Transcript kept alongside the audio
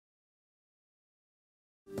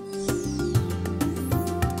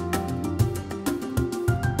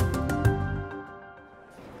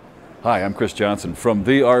Hi, I'm Chris Johnson from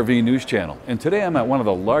the RV News Channel, and today I'm at one of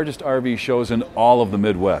the largest RV shows in all of the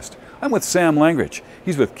Midwest. I'm with Sam Langridge.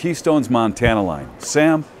 He's with Keystone's Montana line.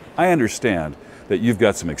 Sam, I understand that you've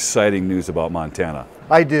got some exciting news about Montana.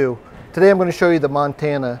 I do. Today I'm going to show you the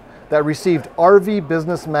Montana that received RV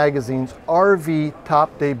Business Magazine's RV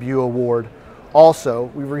Top Debut Award. Also,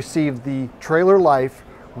 we received the Trailer Life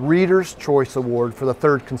Reader's Choice Award for the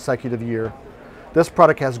third consecutive year. This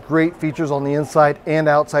product has great features on the inside and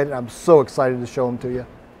outside, and I'm so excited to show them to you.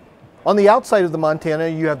 On the outside of the Montana,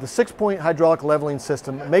 you have the 6-point hydraulic leveling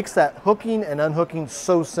system. It makes that hooking and unhooking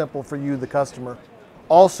so simple for you, the customer.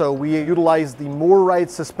 Also, we utilize the MoreRide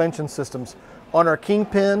suspension systems on our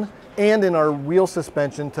Kingpin and in our wheel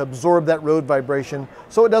suspension to absorb that road vibration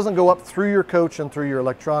so it doesn't go up through your coach and through your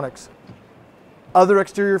electronics. Other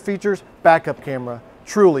exterior features, backup camera.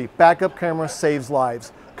 Truly, backup camera saves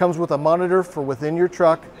lives. Comes with a monitor for within your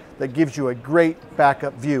truck that gives you a great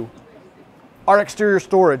backup view. Our exterior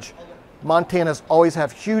storage. Montanas always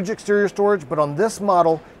have huge exterior storage, but on this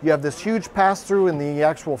model, you have this huge pass-through in the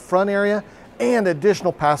actual front area and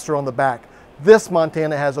additional pass-through on the back. This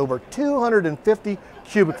Montana has over 250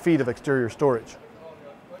 cubic feet of exterior storage.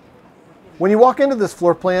 When you walk into this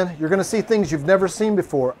floor plan, you're going to see things you've never seen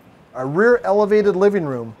before. A rear elevated living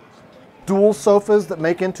room, dual sofas that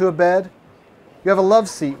make into a bed. You have a love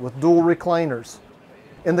seat with dual recliners.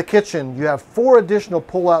 In the kitchen, you have 4 additional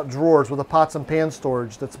pull-out drawers with a pots and pan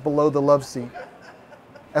storage that's below the love seat.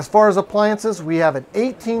 As far as appliances, we have an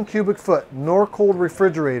 18 cubic foot Norcold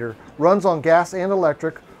refrigerator, runs on gas and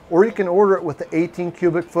electric, or you can order it with the 18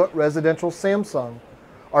 cubic foot residential Samsung.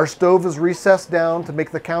 Our stove is recessed down to make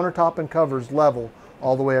the countertop and covers level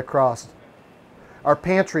all the way across. Our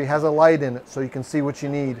pantry has a light in it so you can see what you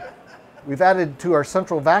need. We've added to our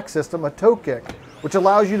central vac system a toe kick, which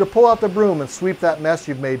allows you to pull out the broom and sweep that mess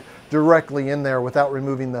you've made directly in there without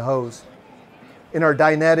removing the hose. In our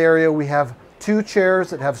dinette area, we have 2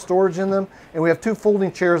 chairs that have storage in them, and we have 2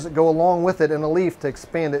 folding chairs that go along with it and a leaf to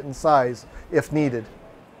expand it in size if needed.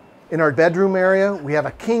 In our bedroom area, we have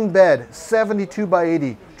a king bed, 72 by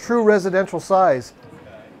 80, true residential size.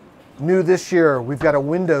 New this year, we've got a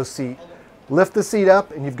window seat. Lift the seat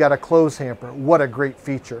up and you've got a clothes hamper. What a great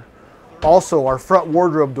feature. Also, our front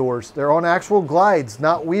wardrobe doors, they're on actual glides,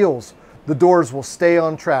 not wheels. The doors will stay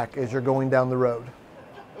on track as you're going down the road.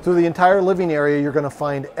 Through the entire living area, you're going to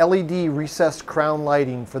find LED recessed crown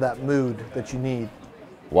lighting for that mood that you need.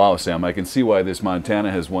 Wow, Sam, I can see why this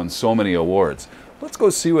Montana has won so many awards. Let's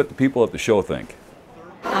go see what the people at the show think.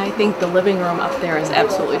 I think the living room up there is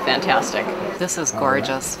absolutely fantastic. This is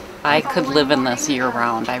gorgeous. I could live in this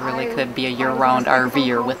year-round. I really could be a year-round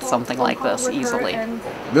RVer with something like this easily.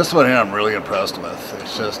 This one here I'm really impressed with.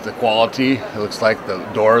 It's just the quality. It looks like the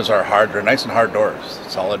doors are hard. They're nice and hard doors,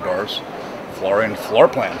 solid doors. Flooring, floor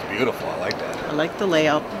plan's beautiful. I like that. I like the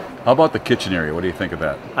layout. How about the kitchen area? What do you think of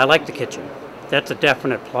that? I like the kitchen. That's a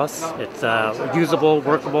definite plus. It's usable,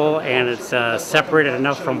 workable, and it's separated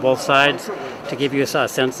enough from both sides to give you a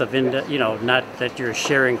sense of, not that you're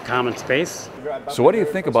sharing common space. So what do you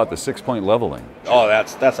think about the 6-point leveling? Oh,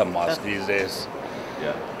 that's a must these days.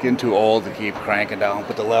 Yeah. Getting too old to keep cranking down.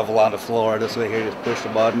 Put the level on the floor. This way here, just push the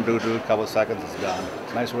button, do a couple of seconds, it's done.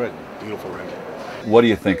 It's a nice rig, beautiful rig. What do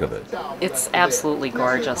you think of it? It's absolutely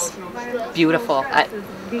gorgeous. Beautiful.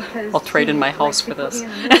 I'll trade in my house for this.